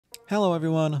Hello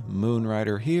everyone,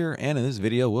 Moonrider here, and in this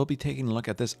video we'll be taking a look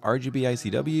at this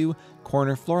RGBICW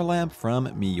corner floor lamp from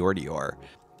Miortior.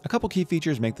 A couple key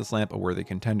features make this lamp a worthy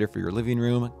contender for your living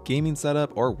room, gaming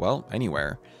setup, or well,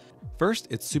 anywhere. First,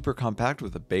 it's super compact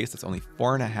with a base that's only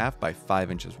 4.5 by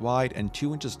 5 inches wide and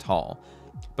 2 inches tall,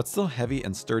 but still heavy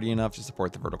and sturdy enough to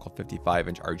support the vertical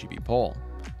 55-inch RGB pole.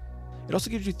 It also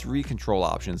gives you 3 control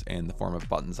options in the form of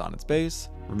buttons on its base,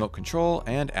 remote control,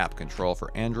 and app control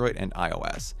for Android and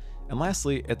iOS. And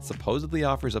lastly, it supposedly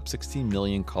offers up 16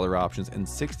 million color options in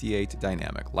 68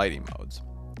 dynamic lighting modes.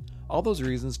 All those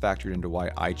reasons factored into why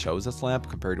I chose this lamp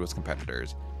compared to its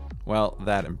competitors. Well,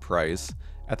 that and price.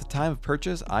 At the time of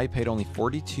purchase, I paid only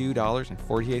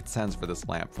 $42.48 for this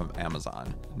lamp from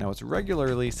Amazon. Now it's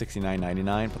regularly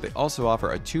 $69.99, but they also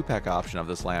offer a 2-pack option of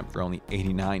this lamp for only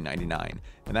 $89.99,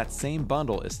 and that same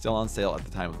bundle is still on sale at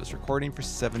the time of this recording for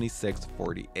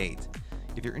 $76.48.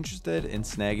 If you're interested in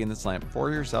snagging this lamp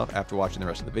for yourself after watching the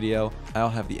rest of the video, I'll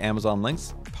have the Amazon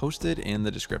links posted in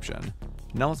the description.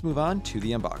 Now let's move on to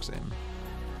the unboxing.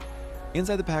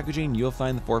 Inside the packaging, you'll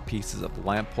find the 4 pieces of the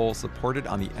lamp pole supported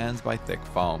on the ends by thick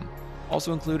foam.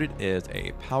 Also included is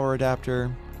a power adapter,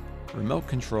 remote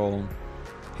control,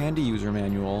 handy user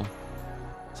manual,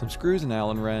 some screws and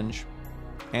Allen wrench,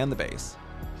 and the base.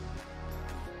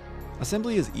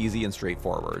 Assembly is easy and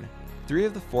straightforward. 3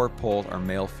 of the 4 poles are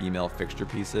male-female fixture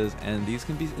pieces, and these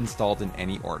can be installed in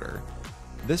any order.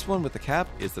 This one with the cap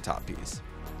is the top piece.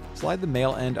 Slide the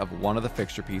male end of one of the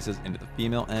fixture pieces into the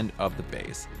female end of the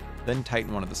base, then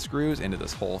tighten one of the screws into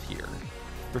this hole here.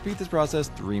 Repeat this process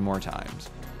 3 more times.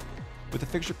 With the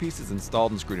fixture pieces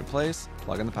installed and screwed in place,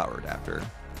 plug in the power adapter.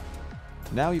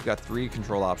 Now you've got 3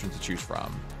 control options to choose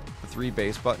from: the 3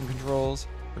 base button controls,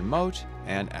 remote,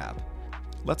 and app.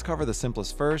 Let's cover the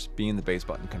simplest first, being the base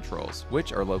button controls,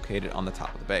 which are located on the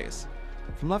top of the base.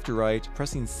 From left to right,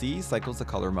 pressing C cycles the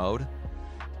color mode.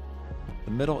 The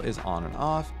middle is on and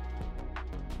off,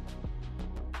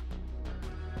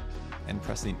 and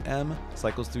pressing M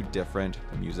cycles through different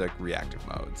music reactive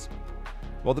modes.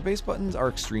 While the base buttons are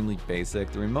extremely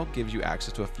basic, the remote gives you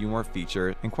access to a few more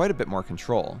features and quite a bit more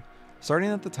control.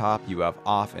 Starting at the top, you have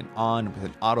off and on with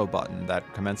an auto button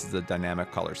that commences the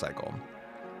dynamic color cycle.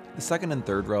 The second and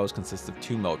third rows consist of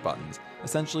 2 mode buttons,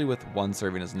 essentially with one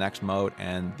serving as next mode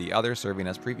and the other serving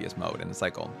as previous mode in the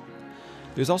cycle.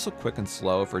 There's also quick and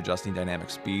slow for adjusting dynamic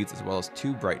speeds, as well as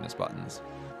 2 brightness buttons.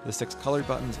 The 6 colored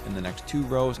buttons in the next 2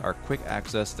 rows are quick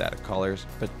access static colors,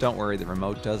 but don't worry, the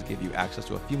remote does give you access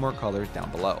to a few more colors down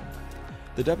below.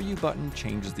 The W button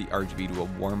changes the RGB to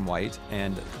a warm white,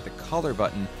 and the color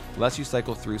button lets you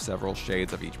cycle through several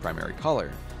shades of each primary color.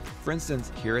 For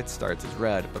instance, here it starts as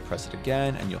red, but press it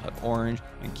again and you'll have orange,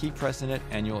 and keep pressing it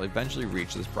and you'll eventually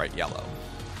reach this bright yellow.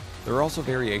 There are also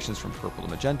variations from purple to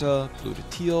magenta, blue to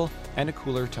teal, and a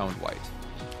cooler toned white.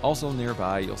 Also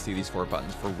nearby, you'll see these 4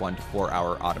 buttons for 1 to 4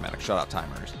 hour automatic shutoff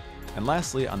timers. And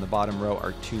lastly, on the bottom row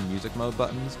are 2 music mode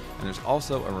buttons, and there's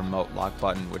also a remote lock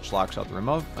button which locks out the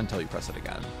remote until you press it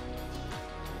again.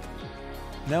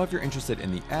 Now if you're interested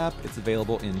in the app, it's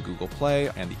available in Google Play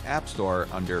and the App Store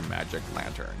under Magic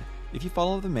Lantern. If you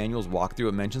follow the manual's walkthrough,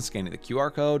 it mentions scanning the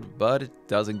QR code, but it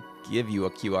doesn't give you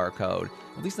a QR code,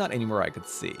 at least not anywhere I could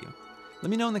see. Let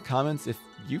me know in the comments if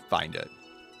you find it.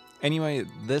 Anyway,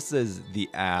 this is the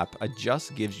app. It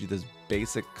just gives you this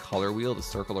basic color wheel to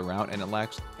circle around, and it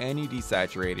lacks any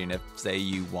desaturating if, say,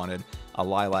 you wanted a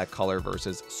lilac color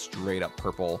versus straight up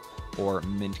purple, or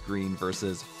mint green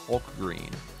versus Hulk green.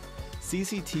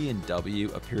 CCT and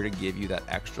W appear to give you that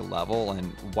extra level,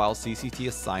 and while CCT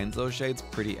assigns those shades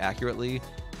pretty accurately,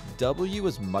 W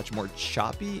is much more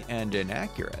choppy and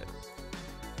inaccurate.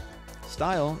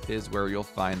 Style is where you'll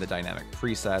find the dynamic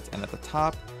presets, and at the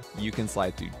top, you can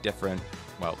slide through different,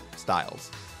 well,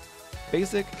 styles.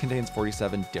 Basic contains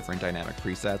 47 different dynamic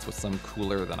presets, with some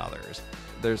cooler than others.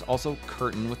 There's also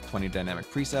Curtain with 20 dynamic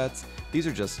presets. These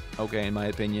are just okay in my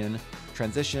opinion.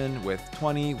 Transition with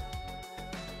 20,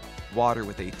 Water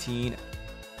with 18,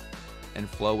 and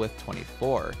Flow with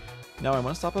 24. Now I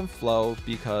want to stop on Flow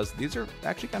because these are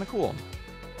actually kind of cool.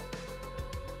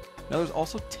 Now there's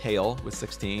also Tail with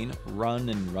 16, Run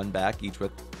and Run Back each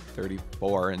with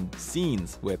 34, and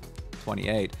Scenes with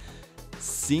 28.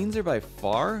 Scenes are by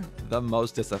far the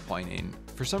most disappointing.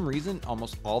 For some reason,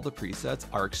 almost all the presets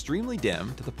are extremely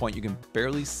dim to the point you can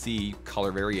barely see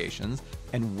color variations.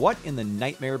 And what in the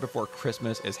Nightmare Before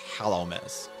Christmas is Hallow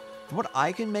Miss? From what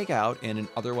I can make out in an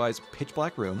otherwise pitch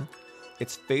black room,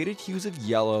 it's faded hues of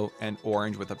yellow and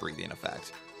orange with a breathing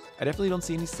effect. I definitely don't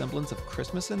see any semblance of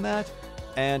Christmas in that,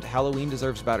 and Halloween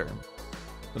deserves better.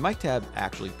 The mic tab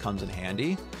actually comes in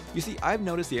handy. You see, I've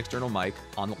noticed the external mic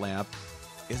on the lamp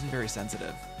isn't very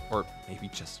sensitive. or maybe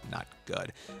just not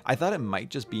good. I thought it might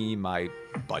just be my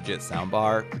budget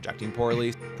soundbar projecting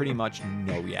poorly, pretty much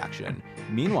no reaction.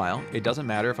 Meanwhile, it doesn't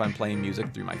matter if I'm playing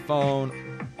music through my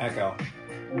phone, Echo,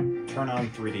 turn on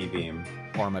 3D beam,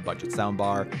 or my budget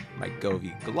soundbar, my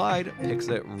Govee Glide picks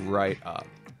it right up.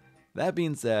 That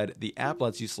being said, the app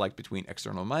lets you select between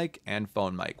external mic and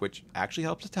phone mic, which actually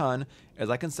helps a ton, as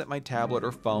I can set my tablet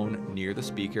or phone near the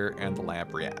speaker and the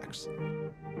lamp reacts.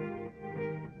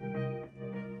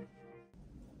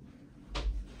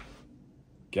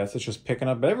 Guess it's just picking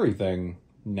up everything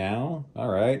now. All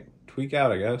right, tweak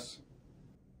out, I guess.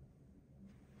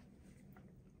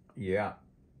 Yeah,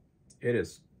 it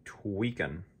is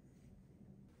tweaking.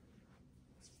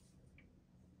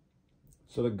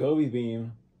 So the Govee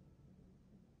beam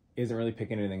isn't really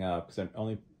picking anything up, because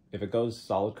only if it goes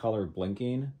solid color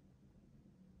blinking,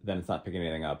 then it's not picking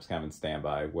anything up. It's kind of in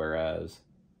standby. Whereas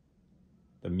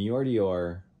the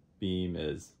Miortior beam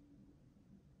is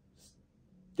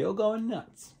still going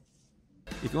nuts.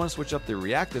 If you want to switch up the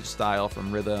reactive style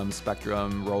from rhythm,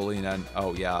 spectrum, rolling, and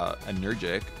oh yeah,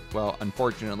 energic, well,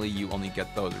 unfortunately you only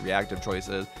get those reactive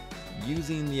choices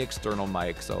using the external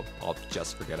mic, so I'll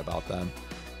just forget about them.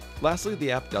 Lastly, the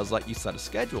app does let you set a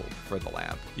schedule for the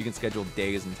lamp. You can schedule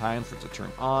days and times for it to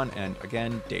turn on, and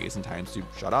again, days and times to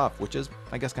shut off, which is,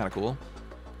 I guess, kind of cool.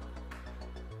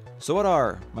 So what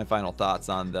are my final thoughts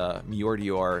on the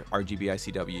Miortior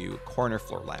RGBICW corner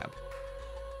floor lamp?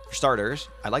 For starters,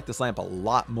 I like this lamp a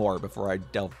lot more before I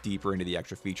delve deeper into the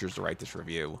extra features to write this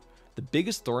review. The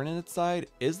biggest thorn in its side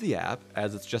is the app,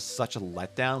 as it's just such a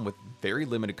letdown with very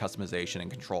limited customization and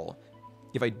control.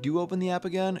 If I do open the app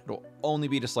again, it'll only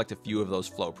be to select a few of those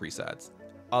flow presets.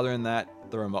 Other than that,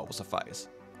 the remote will suffice.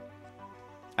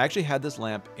 I actually had this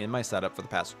lamp in my setup for the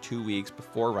past 2 weeks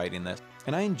before writing this,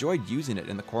 and I enjoyed using it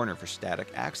in the corner for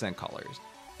static accent colors.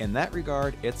 In that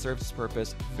regard, it serves its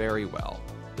purpose very well.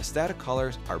 The static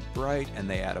colors are bright and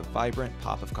they add a vibrant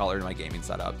pop of color to my gaming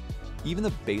setup. Even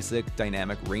the basic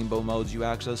dynamic rainbow modes you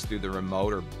access through the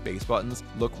remote or base buttons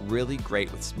look really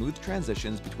great with smooth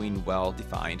transitions between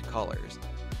well-defined colors.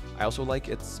 I also like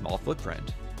its small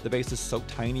footprint. The base is so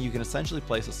tiny you can essentially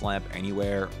place this lamp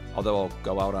anywhere, although I'll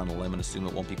go out on a limb and assume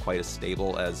it won't be quite as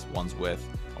stable as ones with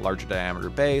a larger diameter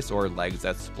base or legs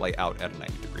that splay out at a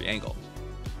 90-degree angle.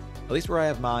 At least where I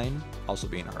have mine, also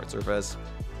being a hard surface,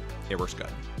 it works good.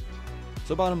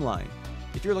 So bottom line,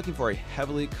 if you're looking for a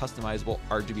heavily customizable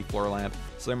RGB floor lamp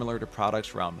similar to products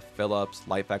from Philips,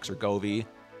 LifeX, or Govee,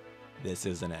 this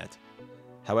isn't it.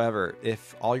 However,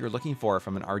 if all you're looking for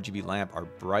from an RGB lamp are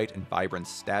bright and vibrant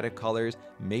static colors,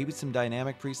 maybe some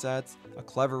dynamic presets, a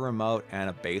clever remote, and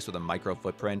a base with a micro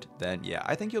footprint, then yeah,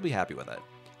 I think you'll be happy with it.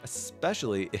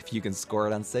 Especially if you can score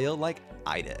it on sale like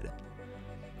I did.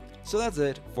 So that's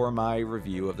it for my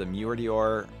review of the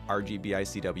Miortior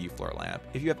RGBICW floor lamp.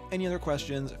 If you have any other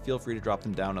questions, feel free to drop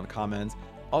them down in the comments.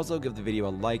 Also, give the video a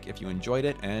like if you enjoyed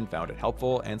it and found it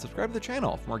helpful, and subscribe to the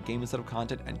channel for more gaming setup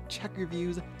content and tech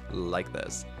reviews like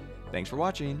this. Thanks for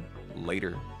watching.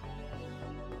 Later.